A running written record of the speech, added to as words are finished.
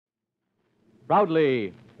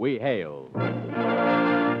proudly we hail.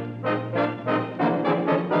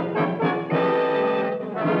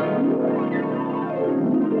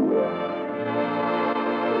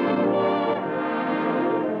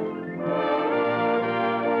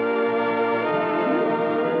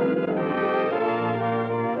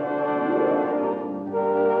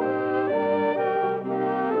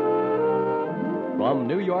 From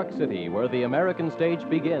New York City, where the American stage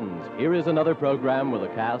begins, here is another program with a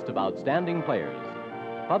cast of outstanding players.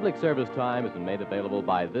 Public service time has been made available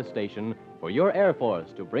by this station for your Air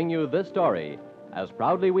Force to bring you this story, as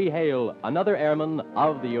proudly we hail another airman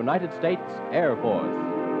of the United States Air Force.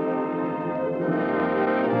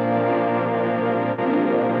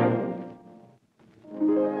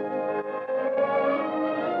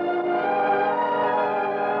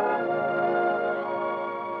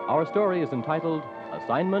 Our story is entitled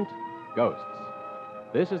Assignment Ghosts.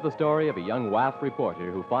 This is the story of a young WAF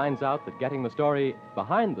reporter who finds out that getting the story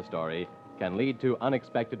behind the story can lead to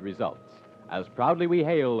unexpected results. As proudly we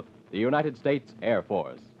hail the United States Air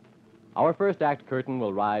Force. Our first act curtain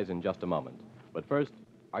will rise in just a moment. But first,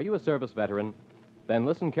 are you a service veteran? Then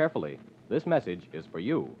listen carefully. This message is for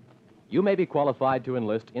you. You may be qualified to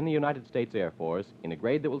enlist in the United States Air Force in a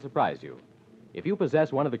grade that will surprise you. If you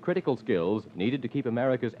possess one of the critical skills needed to keep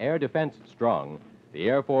America's air defense strong, the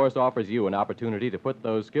Air Force offers you an opportunity to put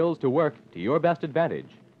those skills to work to your best advantage,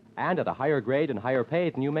 and at a higher grade and higher pay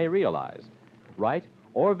than you may realize. Write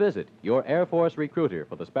or visit your Air Force recruiter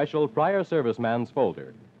for the special Prior Serviceman's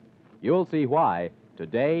folder. You'll see why,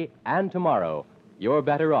 today and tomorrow, you're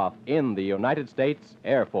better off in the United States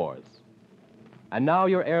Air Force. And now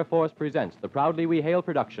your Air Force presents the Proudly We Hail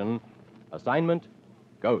production, Assignment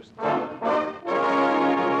Ghosts.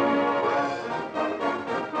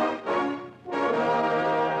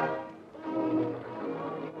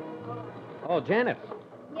 Oh, Janet,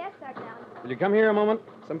 Yes, Sergeant. will you come here a moment?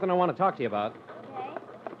 Something I want to talk to you about. Okay.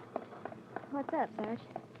 What's up, Sarge?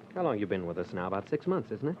 How long you been with us now? About 6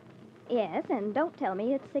 months, isn't it? Yes, and don't tell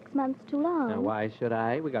me it's 6 months too long. Now, why should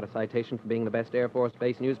I? We got a citation for being the best Air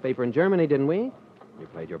Force-based newspaper in Germany, didn't we? You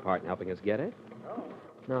played your part in helping us get it.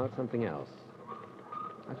 No, it's something else.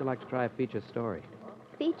 How'd you like to try a feature story?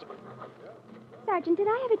 Feature? Sergeant, did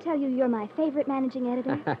I ever tell you you're my favorite managing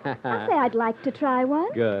editor? I'll say I'd like to try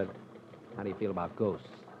one. Good. How do you feel about ghosts?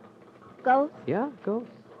 Ghosts? Yeah, ghosts.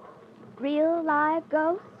 Real, live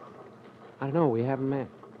ghosts? I don't know. We haven't met.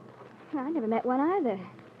 I never met one either.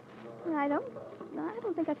 I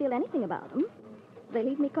don't think I feel anything about them. They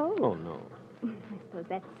leave me cold. Oh, no. I suppose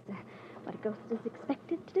that's what a ghost is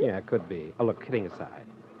expected to do. Yeah, it could be. Oh, look, kidding aside.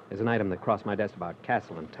 There's an item that crossed my desk about a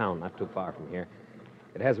castle in town not too far from here.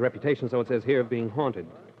 It has a reputation, so it says here, of being haunted.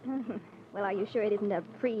 Well, are you sure it isn't a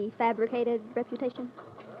prefabricated reputation?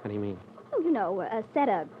 How do you mean? Oh, you know, a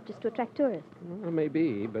setup just to attract tourists. Well,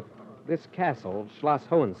 maybe, but this castle, Schloss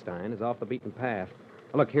Hohenstein, is off the beaten path.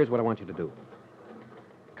 Now, look, here's what I want you to do.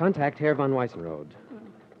 Contact Herr von Weissenrode.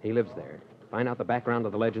 He lives there. Find out the background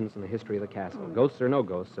of the legends and the history of the castle. Ghosts or no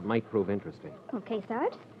ghosts, it might prove interesting. Okay,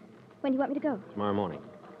 Sarge. When do you want me to go? Tomorrow morning.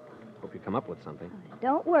 Hope you come up with something.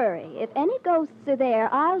 Don't worry. If any ghosts are there,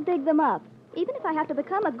 I'll dig them up, even if I have to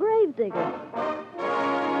become a grave digger.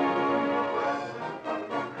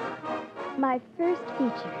 My first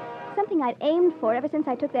feature. Something I'd aimed for ever since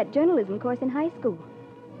I took that journalism course in high school.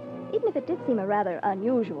 Even if it did seem a rather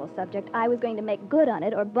unusual subject, I was going to make good on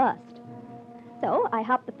it or bust. So I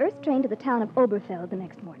hopped the first train to the town of Oberfeld the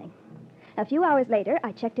next morning. A few hours later,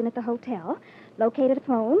 I checked in at the hotel, located a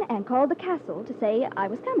phone, and called the castle to say I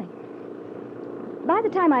was coming. By the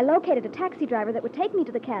time I located a taxi driver that would take me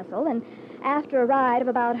to the castle, and after a ride of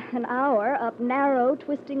about an hour up narrow,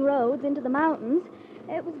 twisting roads into the mountains,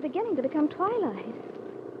 it was beginning to become twilight.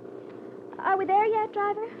 Are we there yet,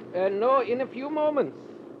 driver? No, in a few moments.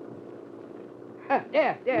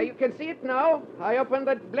 There, you can see it now. High up on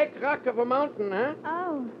that black rock of a mountain, huh?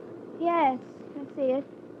 Oh, yes, I see it.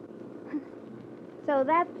 So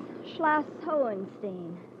that's Schloss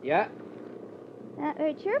Hohenstein. Yeah.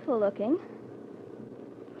 Very cheerful looking.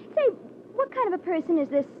 Say, what kind of a person is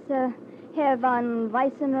this, Herr von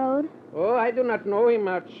Weissenrode? Oh, I do not know him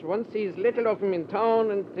much. One sees little of him in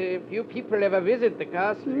town, and few people ever visit the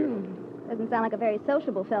castle. Doesn't sound like a very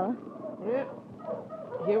sociable fellow. Yeah.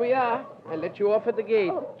 Here we are. I'll let you off at the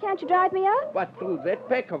gate. Oh, can't you drive me up? What, through that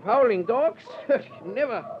pack of howling dogs?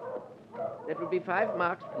 Never. That will be 5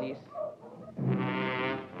 marks, please.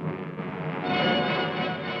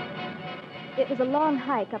 It was a long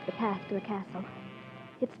hike up the path to the castle.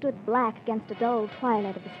 It stood black against a dull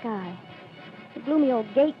twilight of the sky. The gloomy old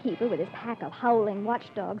gatekeeper with his pack of howling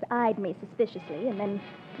watchdogs eyed me suspiciously and then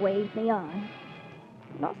waved me on.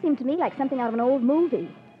 It all seemed to me like something out of an old movie.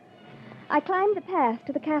 I climbed the path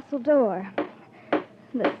to the castle door.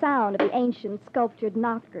 The sound of the ancient sculptured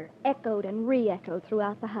knocker echoed and re-echoed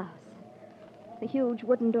throughout the house. The huge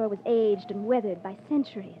wooden door was aged and weathered by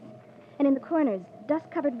centuries, and in the corners,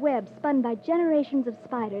 dust-covered webs spun by generations of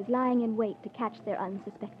spiders lying in wait to catch their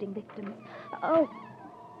unsuspecting victims. Oh,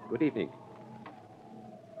 Good evening.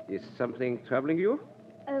 Is something troubling you?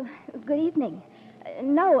 good evening.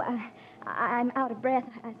 No, I'm out of breath,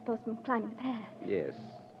 I suppose, from climbing the path. Yes.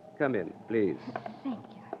 Come in, please. Thank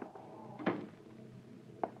you.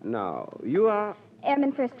 Now, you are...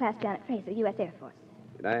 Airman First Class Janet Fraser, U.S. Air Force.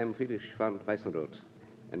 I am Friedrich von Weissenroth,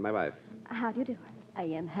 and my wife. How do you do? I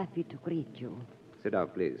am happy to greet you. Sit down,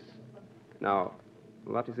 please. Now,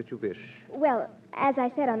 what is it you wish? Well, as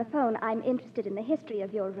I said on the phone, I'm interested in the history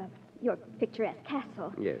of your picturesque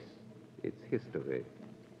castle. Yes, its history.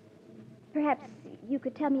 Perhaps you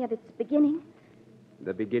could tell me of its beginning?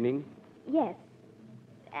 The beginning? Yes.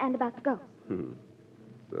 And about the ghosts.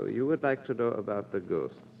 So you would like to know about the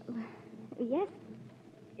ghosts? Yes.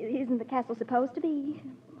 Isn't the castle supposed to be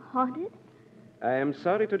haunted? I am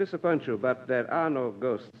sorry to disappoint you, but there are no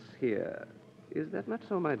ghosts here. Is that not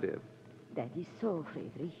so, my dear? That is so,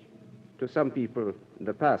 Friedrich. To some people,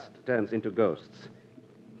 the past turns into ghosts.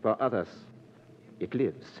 For others, it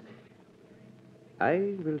lives.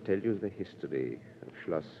 I will tell you the history of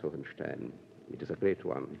Schloss Hohenstein. It is a great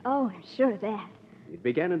one. Oh, I'm sure of that. It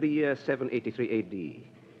began in the year 783 A.D.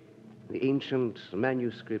 The ancient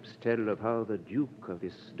manuscripts tell of how the Duke of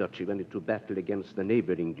this duchy went into battle against the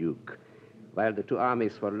neighboring Duke. While the two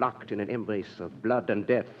armies were locked in an embrace of blood and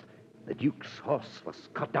death, the Duke's horse was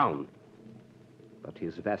cut down. But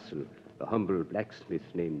his vassal, a humble blacksmith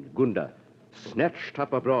named Gunda, snatched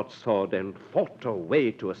up a broadsword and fought a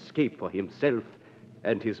way to escape for himself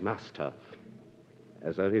and his master.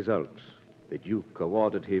 As a result, the Duke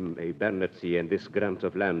awarded him a baronetcy and this grant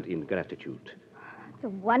of land in gratitude. It's a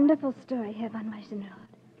wonderful story, Herr von Weissenroth.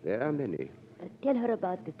 There are many. Tell her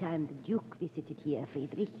about the time the Duke visited here,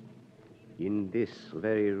 Friedrich. In this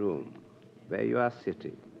very room, where you are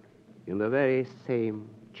sitting, in the very same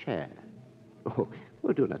chair. Oh,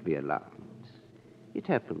 do not be alarmed. It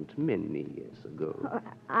happened many years ago. Oh,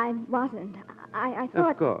 I wasn't. I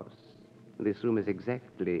thought... Of course. This room is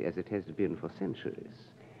exactly as it has been for centuries.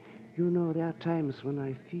 You know, there are times when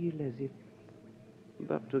I feel as if...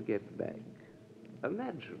 But to get back,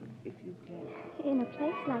 imagine if you can... In a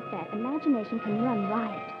place like that, imagination can run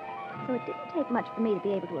riot. So it didn't take much for me to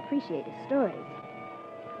be able to appreciate his stories.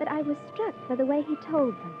 But I was struck by the way he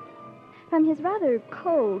told them. From his rather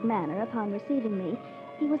cold manner upon receiving me,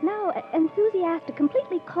 he was now enthusiastic,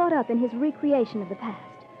 completely caught up in his recreation of the past.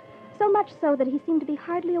 So much so that he seemed to be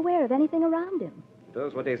hardly aware of anything around him.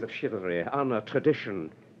 Those were days of chivalry, honor, tradition,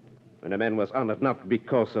 when a man was honored not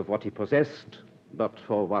because of what he possessed, but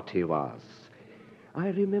for what he was. I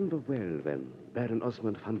remember well when Baron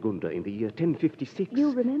Osmond von Gunda in the year 1056...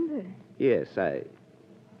 You remember? Yes,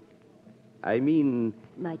 I mean...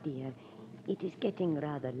 My dear, it is getting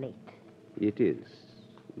rather late. It is.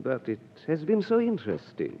 But it has been so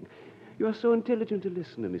interesting. You are so intelligent a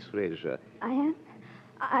listener, Miss Fraser. I am?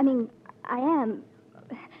 I am.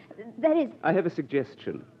 That is... I have a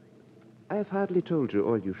suggestion. I have hardly told you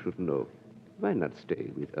all you should know. Why not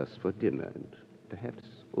stay with us for dinner and perhaps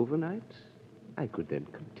overnight? I could then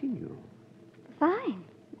continue. Fine.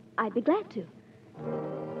 I'd be glad to.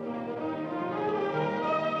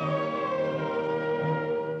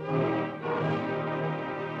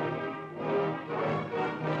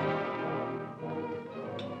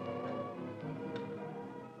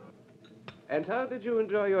 And how did you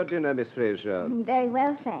enjoy your dinner, Miss Fraser? Very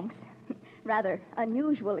well, thanks. Rather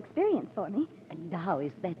unusual experience for me. And how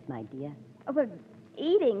is that, my dear? Oh, but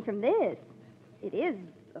eating from this. It is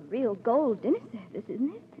a real gold dinner service,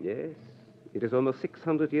 isn't it? Yes. It is almost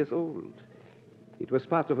 600 years old. It was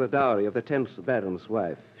part of the dowry of the 10th Baron's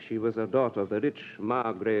wife. She was a daughter of the rich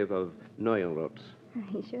Margrave of Neuenroth.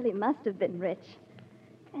 He surely must have been rich.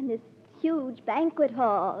 And this huge banquet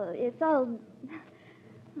hall, it's all...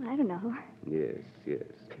 I don't know. Yes, yes.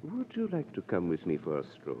 Would you like to come with me for a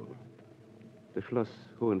stroll? The Schloss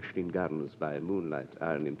Hohenstein Gardens by moonlight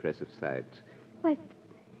are an impressive sight. Why,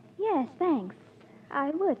 yes, thanks.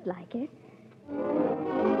 I would like it.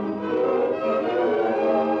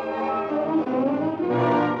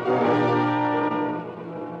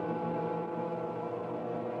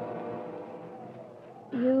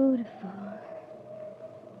 Beautiful.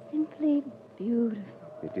 Simply beautiful.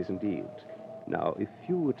 It is indeed. Now, if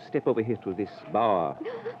you would step over here to this bar.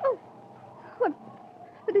 Oh,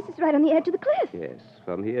 but this is right on the edge of the cliff. Yes,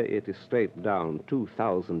 from here it is straight down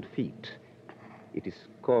 2,000 feet. It is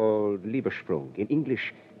called Liebersprung. In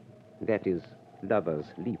English, that is lover's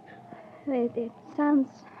leap. It sounds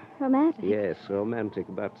romantic. Yes, romantic,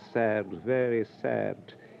 but sad, very sad.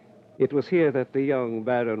 It was here that the young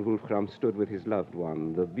Baron Wolfram stood with his loved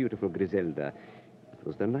one, the beautiful Griselda. It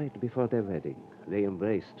was the night before their wedding. They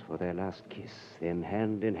embraced for their last kiss. Then,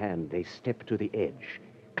 hand in hand, they stepped to the edge.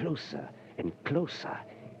 Closer and closer.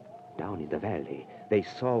 Down in the valley, they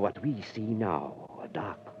saw what we see now, a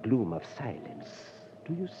dark gloom of silence.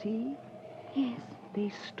 Do you see? Yes.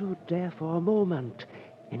 They stood there for a moment,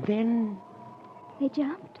 and then... They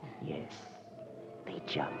jumped? Yes, they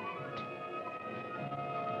jumped.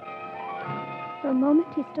 For a moment,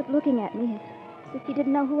 he stood looking at me as if he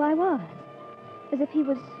didn't know who I was. As if he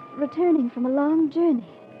was returning from a long journey.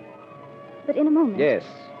 But in a moment... Yes.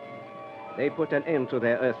 They put an end to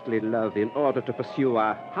their earthly love in order to pursue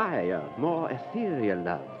a higher, more ethereal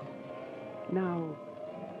love. Now,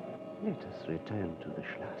 let us return to the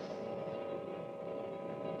Schloss.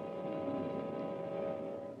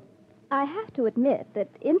 I have to admit that,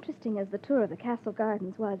 interesting as the tour of the castle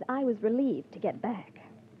gardens was, I was relieved to get back.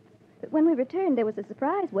 But when we returned, there was a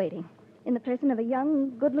surprise waiting, in the person of a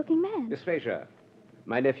young, good-looking man. Miss Fraser,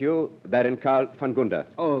 my nephew, Baron Karl von Gunder.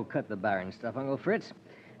 Oh, cut the Baron stuff, Uncle Fritz.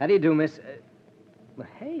 How do you do, Miss...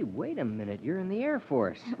 Hey, wait a minute. You're in the Air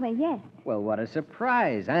Force. Well, yes. Well, what a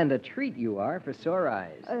surprise. And a treat you are for sore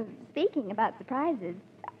eyes. Speaking about surprises,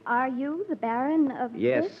 are you the Baron of...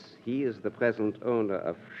 Yes, this? he is the present owner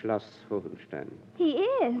of Schloss Hohenstein. He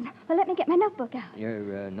is. Well, let me get my notebook out.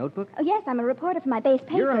 Your notebook? Oh, yes, I'm a reporter for my base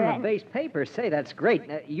paper. You're on and... the base paper. Say, that's great.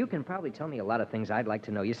 You can probably tell me a lot of things I'd like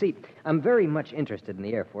to know. You see, I'm very much interested in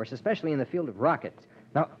the Air Force, especially in the field of rockets.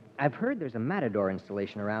 Now, I've heard there's a Matador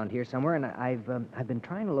installation around here somewhere, and I've been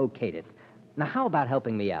trying to locate it. Now, how about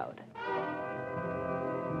helping me out?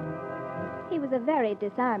 He was a very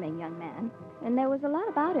disarming young man, and there was a lot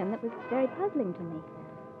about him that was very puzzling to me.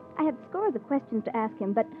 I had scores of questions to ask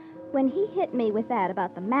him, but when he hit me with that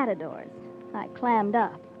about the Matadors, I clammed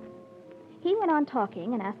up. He went on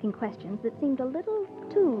talking and asking questions that seemed a little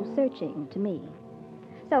too searching to me.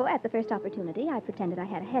 So, at the first opportunity, I pretended I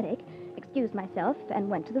had a headache, excused myself, and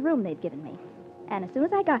went to the room they'd given me. And as soon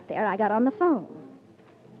as I got there, I got on the phone.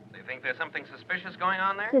 Do you think there's something suspicious going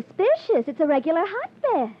on there? Suspicious? It's a regular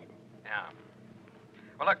hotbed. Yeah.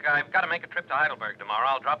 Well, look, I've got to make a trip to Heidelberg tomorrow.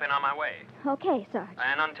 I'll drop in on my way. Okay, Sarge.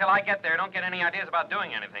 And until I get there, don't get any ideas about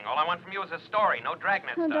doing anything. All I want from you is a story, no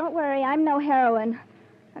dragnet Oh, stuff. don't worry, I'm no heroine.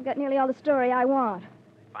 I've got nearly all the story I want.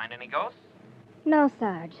 Find any ghosts? No,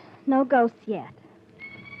 Sarge. No ghosts yet.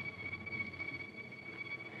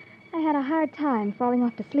 I had a hard time falling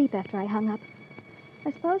off to sleep after I hung up.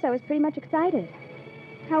 I suppose I was pretty much excited.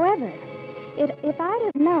 However, if I'd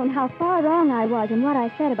have known how far wrong I was in what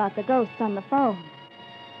I said about the ghosts on the phone,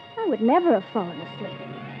 I would never have fallen asleep.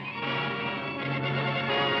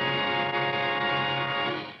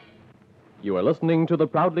 You are listening to the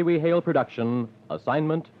Proudly We Hail production,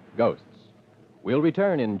 Assignment Ghosts. We'll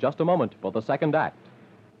return in just a moment for the second act.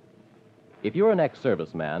 If you're an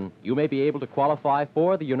ex-serviceman, you may be able to qualify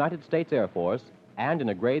for the United States Air Force, and in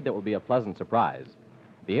a grade that will be a pleasant surprise.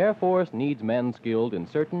 The Air Force needs men skilled in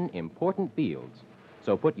certain important fields.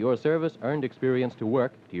 So put your service-earned experience to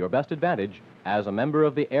work to your best advantage as a member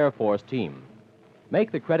of the Air Force team.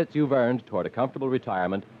 Make the credits you've earned toward a comfortable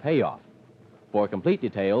retirement pay off. For complete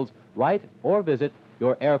details, write or visit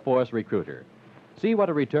your Air Force recruiter. See what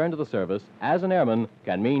a return to the service as an airman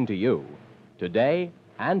can mean to you. Today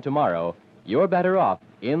and tomorrow, you're better off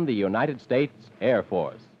in the United States Air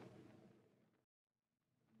Force.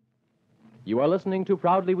 You are listening to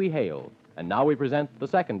Proudly We Hail, and now we present the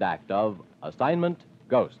second act of Assignment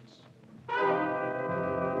Ghosts.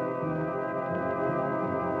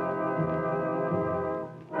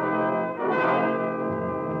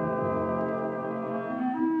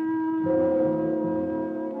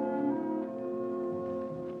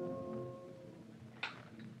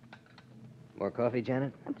 More coffee,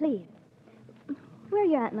 Janet? Please. Where are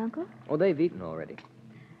your aunt and uncle? Oh, they've eaten already.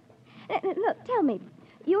 Look, tell me.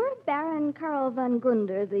 You're Baron Karl von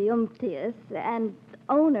Gunder, the Umtius, and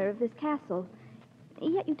owner of this castle.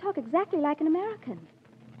 Yet you talk exactly like an American.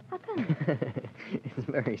 How come? It's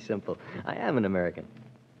very simple. I am an American.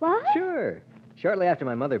 What? Sure. Shortly after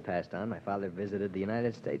my mother passed on, my father visited the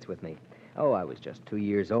United States with me. Oh, I was just 2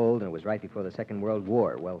 years old, and it was right before the Second World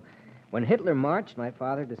War. Well, when Hitler marched, my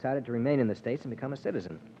father decided to remain in the States and become a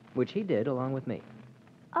citizen, which he did along with me.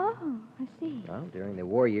 Oh, I see. Well, during the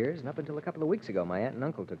war years and up until a couple of weeks ago, my aunt and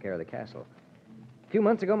uncle took care of the castle. A few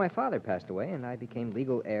months ago, my father passed away, and I became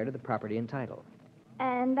legal heir to the property and title.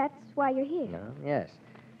 And that's why you're here. No, yes.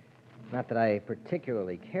 Not that I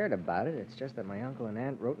particularly cared about it. It's just that my uncle and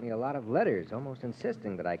aunt wrote me a lot of letters, almost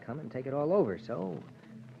insisting that I come and take it all over. So,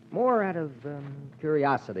 more out of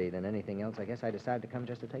curiosity than anything else, I guess I decided to come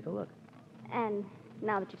just to take a look. And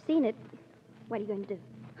now that you've seen it, what are you going to do?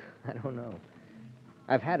 I don't know.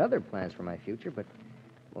 I've had other plans for my future, but,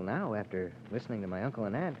 well, now, after listening to my uncle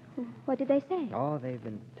and aunt... What did they say? Oh, they've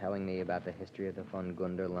been telling me about the history of the von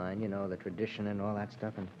Gunder line, the tradition and all that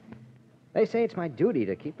stuff, and they say it's my duty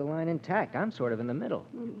to keep the line intact. I'm sort of in the middle.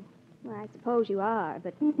 Well, I suppose you are,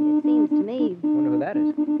 but it seems to me... I wonder who that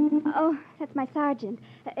is. Oh, that's my sergeant.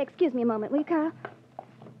 Excuse me a moment, will you, Carl?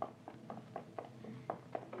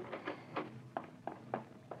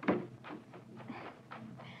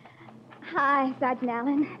 Hi, Sergeant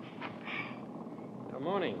Allen. Good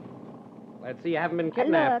morning. Let's see, you haven't been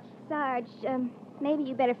kidnapped. Look, Sarge, maybe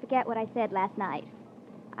you better forget what I said last night.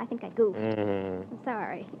 I think I goofed. Mm-hmm. I'm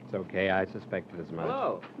sorry. It's okay. I suspected as much.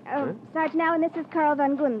 Hello. Oh, Sergeant Allen, this is Carl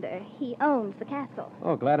von Gunder. He owns the castle.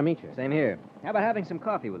 Oh, glad to meet you. Same here. How about having some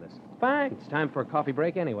coffee with us? Fine. It's time for a coffee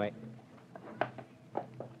break anyway.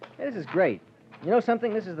 Hey, this is great. You know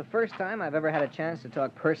something? This is the first time I've ever had a chance to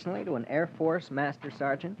talk personally to an Air Force Master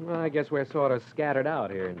Sergeant. Well, I guess we're sort of scattered out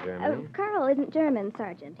here in Germany. Carl isn't German,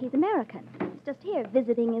 Sergeant. He's American. He's just here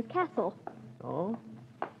visiting his castle. Oh?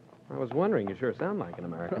 I was wondering. You sure sound like an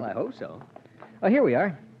American. Well, I hope so. Oh, here we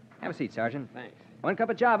are. Have a seat, Sergeant. Thanks. 1 cup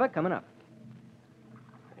of Java coming up.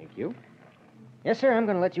 Thank you. Yes, sir, I'm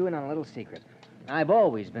going to let you in on a little secret. I've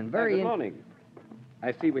always been very... Good morning.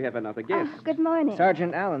 I see we have another guest. Good morning.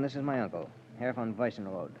 Sergeant Allen, this is my uncle, Herr von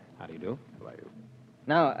Weissenrode. How do you do? How are you?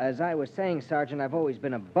 Now, as I was saying, Sergeant, I've always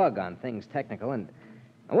been a bug on things technical, and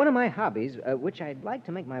one of my hobbies, which I'd like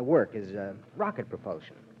to make my work, is rocket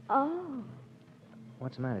propulsion. Oh.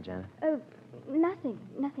 What's the matter, Janet? Nothing.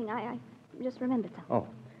 I just remembered something. Oh.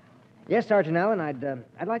 Yes, Sergeant Allen,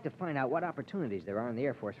 I'd like to find out what opportunities there are in the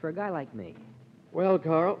Air Force for a guy like me. Well,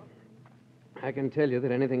 Carl, I can tell you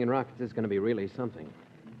that anything in rockets is going to be really something.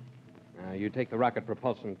 You take the rocket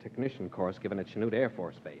propulsion technician course given at Chanute Air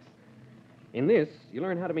Force Base. In this, you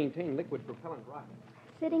learn how to maintain liquid propellant rockets.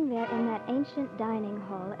 Sitting there in that ancient dining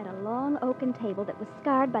hall at a long oaken table that was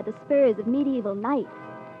scarred by the spurs of medieval knights,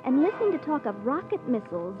 and listening to talk of rocket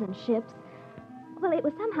missiles and ships, well, it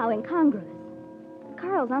was somehow incongruous.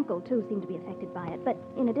 Carl's uncle, too, seemed to be affected by it, but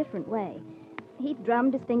in a different way. He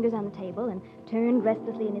drummed his fingers on the table and turned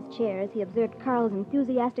restlessly in his chair as he observed Carl's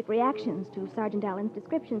enthusiastic reactions to Sergeant Allen's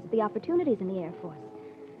descriptions of the opportunities in the Air Force.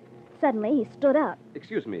 Suddenly, he stood up.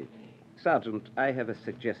 Excuse me. Sergeant, I have a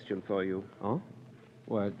suggestion for you. Oh?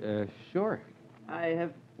 Well, sure. I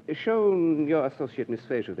have shown your associate Miss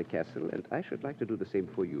Fraser the castle, and I should like to do the same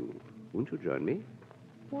for you. Won't you join me?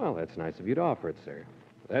 Well, that's nice of you to offer it, sir.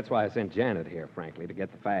 That's why I sent Janet here, frankly, to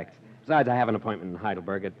get the facts. Besides, I have an appointment in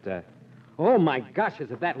Heidelberg at, Oh, my gosh, is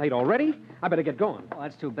it that late already? I better get going. Oh,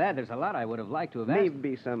 that's too bad. There's a lot I would have liked to have asked.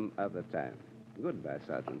 Maybe some other time. Goodbye,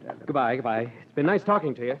 Sergeant Allen. Goodbye. It's been nice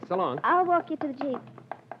talking to you. So long. I'll walk you to the Jeep.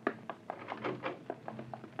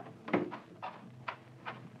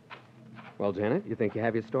 Well, Janet, you think you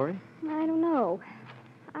have your story? I don't know.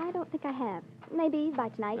 I don't think I have. Maybe by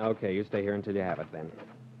tonight. Okay, you stay here until you have it, then.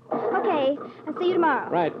 Okay. I'll see you tomorrow.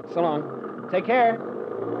 Right. So long. Take care.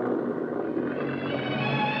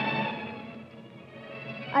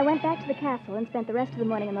 I went back to the castle and spent the rest of the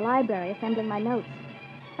morning in the library assembling my notes.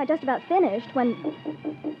 I just about finished when...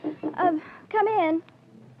 come in.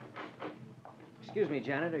 Excuse me,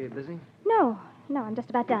 Janet, are you busy? No, I'm just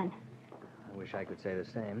about done. I wish I could say the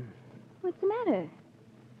same. What's the matter?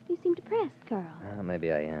 You seem depressed, Carl.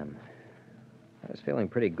 Maybe I am. I was feeling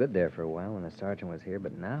pretty good there for a while when the sergeant was here,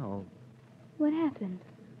 but now... What happened?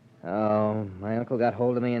 Oh, my uncle got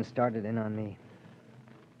hold of me and started in on me.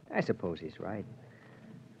 I suppose he's right.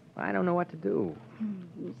 I don't know what to do.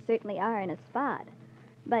 You certainly are in a spot.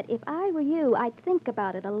 But if I were you, I'd think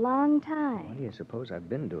about it a long time. What do you suppose I've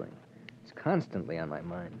been doing? It's constantly on my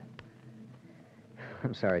mind.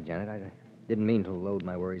 I'm sorry, Janet. I didn't mean to load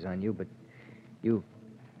my worries on you, but you...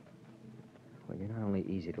 Well, you're not only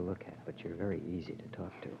easy to look at, but you're very easy to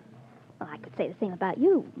talk to. Well, I could say the same about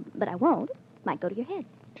you, but I won't. Might go to your head.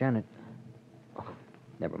 Janet... Oh,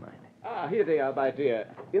 never mind. Ah, here they are, my dear.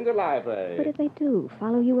 In the library. What if they do?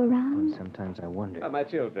 Follow you around? Well, sometimes I wonder. My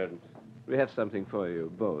children, we have something for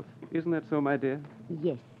you, both. Isn't that so, my dear?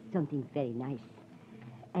 Yes, something very nice.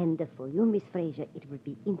 And for you, Miss Fraser, it will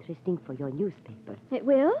be interesting for your newspaper. It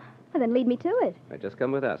will? Well, then lead me to it. Just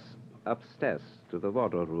come with us. Upstairs to the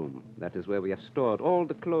wardrobe room. That is where we have stored all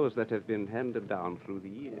the clothes that have been handed down through the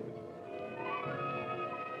years.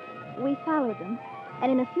 We followed them,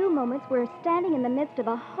 and in a few moments we're standing in the midst of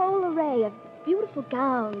a whole array of beautiful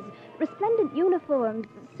gowns, resplendent uniforms,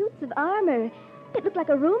 suits of armor. It looked like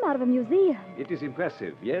a room out of a museum. It is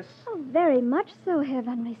impressive, yes? Oh, very much so, Herr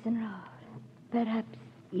von Riesenrod. Perhaps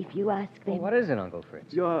if you ask them. Well, what is it, Uncle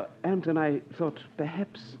Fritz? Your aunt and I thought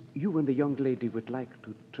perhaps you and the young lady would like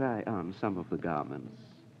to try on some of the garments.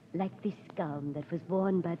 Like this gown that was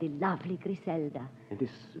worn by the lovely Griselda. And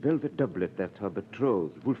this velvet doublet that her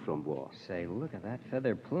betrothed, Wolfram, wore. Say, look at that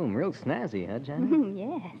feather plume. Real snazzy, huh, Janet?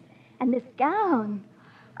 Yes. And this gown.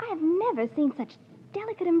 I have never seen such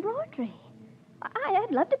delicate embroidery.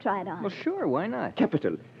 I'd love to try it on. Well, sure, why not?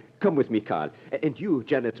 Capital. Come with me, Carl. And you,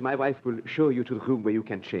 Janet, my wife, will show you to the room where you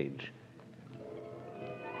can change.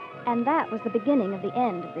 And that was the beginning of the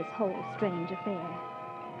end of this whole strange affair.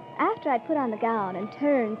 After I'd put on the gown and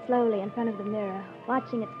turned slowly in front of the mirror,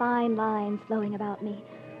 watching its fine lines flowing about me,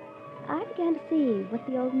 I began to see what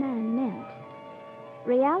the old man meant.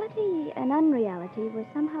 Reality and unreality were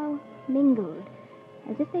somehow mingled,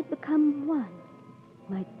 as if they'd become one.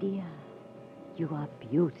 My dear, you are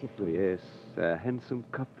beautiful. Oh, yes, a handsome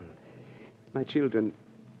couple. My children,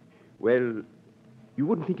 well, you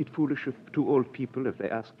wouldn't think it foolish of two old people if they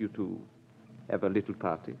asked you to have a little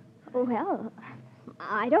party? Well,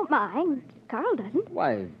 I don't mind. Carl doesn't.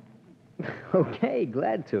 Why, okay,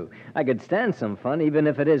 glad to. I could stand some fun, even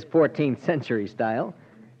if it is 14th century style.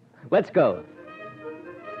 Let's go.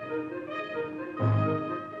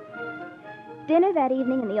 Dinner that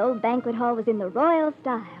evening in the old banquet hall was in the royal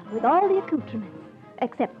style, with all the accoutrements,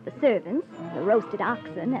 except the servants, the roasted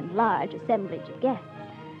oxen, and large assemblage of guests.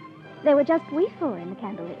 There were just we four in the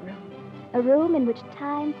candlelit room, a room in which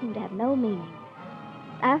time seemed to have no meaning.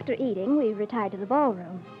 After eating, we retired to the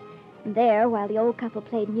ballroom. And there, while the old couple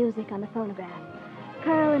played music on the phonograph,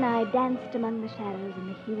 Carl and I danced among the shadows in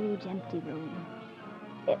the huge empty room.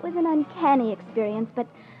 It was an uncanny experience, but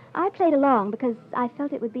I played along because I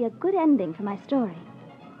felt it would be a good ending for my story.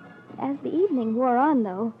 As the evening wore on,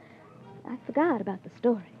 though, I forgot about the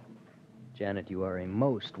story. Janet, you are a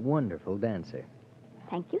most wonderful dancer.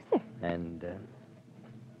 Thank you, sir. And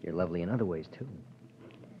you're lovely in other ways, too.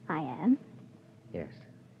 I am. Yes.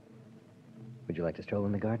 Would you like to stroll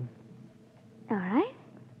in the garden? All right.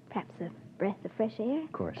 Perhaps a breath of fresh air.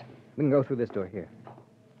 Of course. We can go through this door here.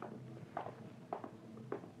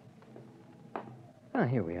 Ah,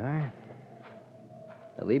 here we are.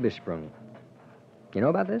 The Liebesprung. You know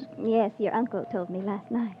about this? Yes, your uncle told me last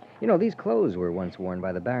night. You know, these clothes were once worn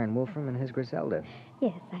by the Baron Wolfram and his Griselda.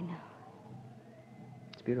 Yes, I know.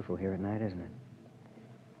 It's beautiful here at night, isn't it?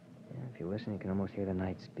 Yeah, if you listen, you can almost hear the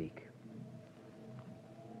night speak.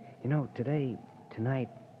 You know, tonight,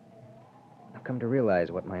 I've come to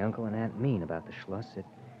realize what my uncle and aunt mean about the Schloss.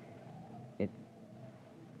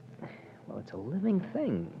 Well, it's a living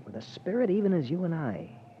thing with a spirit even as you and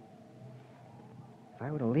I. If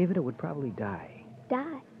I were to leave it, it would probably die.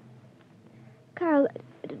 Die? Carl,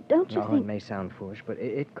 don't you Oh, think... it may sound foolish, but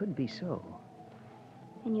it could be so.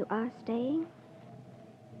 And you are staying?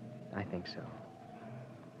 I think so.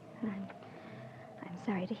 I'm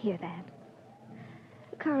sorry to hear that.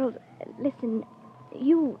 Carl, listen,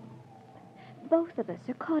 both of us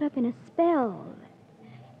are caught up in a spell.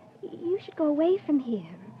 You should go away from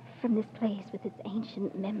here, from this place with its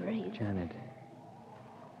ancient memories. Janet,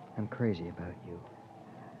 I'm crazy about you.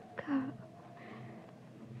 Carl.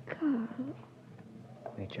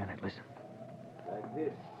 Wait, Janet, listen. Like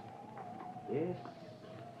this. Yes,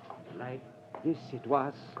 like this it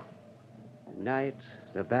was. The night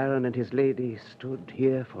the Baron and his lady stood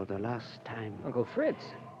here for the last time. Uncle Fritz.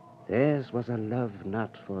 Theirs was a love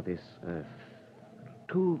not for this earth.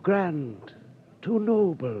 Too grand, too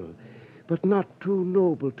noble, but not too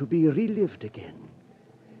noble to be relived again.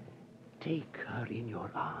 Take her in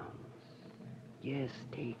your arms. Yes,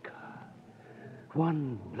 take her.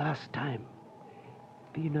 One last time.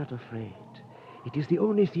 Be not afraid. It is the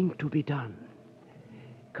only thing to be done.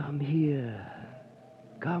 Come here.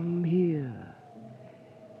 Come here.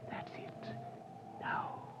 That's it.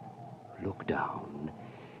 Now, look down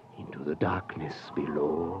into the darkness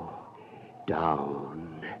below.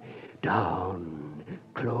 Down, down,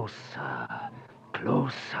 closer,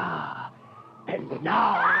 closer. And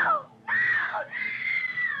now...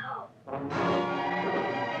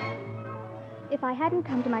 If I hadn't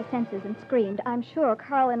come to my senses and screamed, I'm sure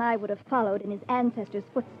Carl and I would have followed in his ancestors'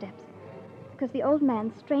 footsteps. Because the old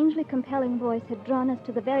man's strangely compelling voice had drawn us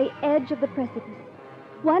to the very edge of the precipice.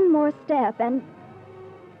 One more step and...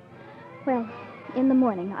 Well, in the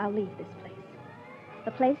morning, I'll leave this place.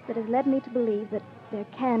 The place that has led me to believe that there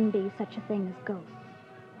can be such a thing as ghosts.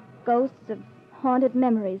 Ghosts of haunted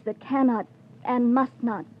memories that cannot and must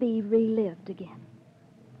not be relived again.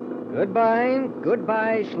 Goodbye.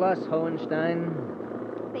 Goodbye, Schloss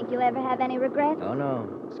Hohenstein. Think you'll ever have any regrets? Oh,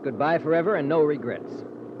 no. It's goodbye forever and no regrets.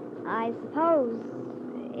 I suppose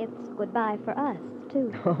it's goodbye for us,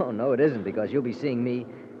 too. Oh, no, it isn't, because you'll be seeing me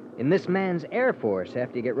in this man's Air Force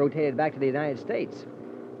after you get rotated back to the United States.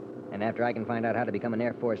 And after I can find out how to become an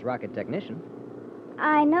Air Force rocket technician.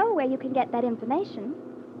 I know where you can get that information.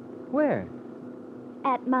 Where?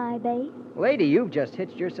 At my base. Lady, you've just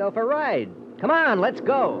hitched yourself a ride. Come on, let's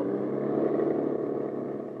go.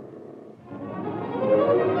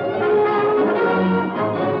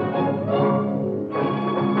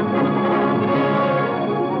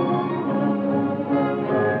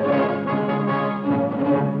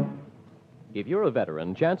 If you're a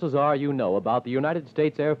veteran, chances are you know about the United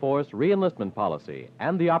States Air Force reenlistment policy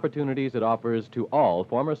and the opportunities it offers to all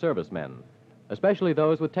former servicemen, especially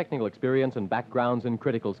those with technical experience and backgrounds in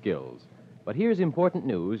critical skills. But here's important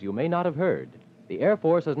news you may not have heard. The Air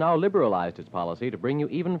Force has now liberalized its policy to bring you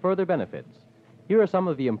even further benefits. Here are some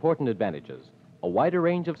of the important advantages. A wider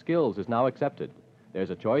range of skills is now accepted. There's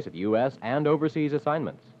a choice of U.S. and overseas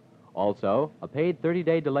assignments. Also, a paid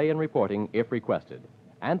 30-day delay in reporting if requested.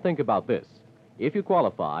 And think about this. If you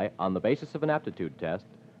qualify on the basis of an aptitude test,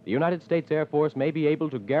 the United States Air Force may be able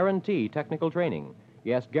to guarantee technical training.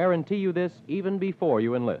 Yes, guarantee you this even before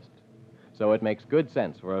you enlist. So it makes good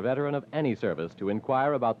sense for a veteran of any service to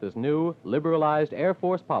inquire about this new, liberalized Air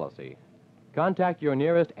Force policy. Contact your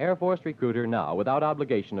nearest Air Force recruiter now, without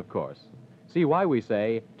obligation, of course. See why we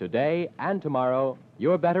say, today and tomorrow,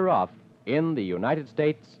 you're better off in the United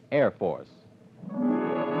States Air Force.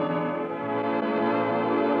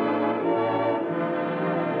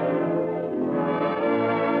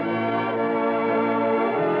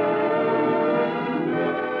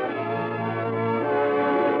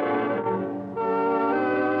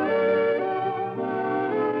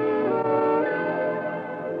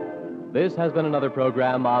 This has been another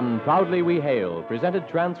program on Proudly We Hail, presented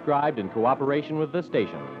transcribed in cooperation with this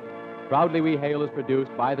station. Proudly We Hail is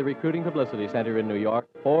produced by the Recruiting Publicity Center in New York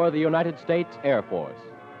for the United States Air Force.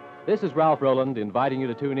 This is Ralph Roland inviting you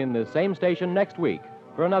to tune in this same station next week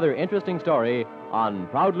for another interesting story on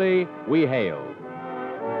Proudly We Hail.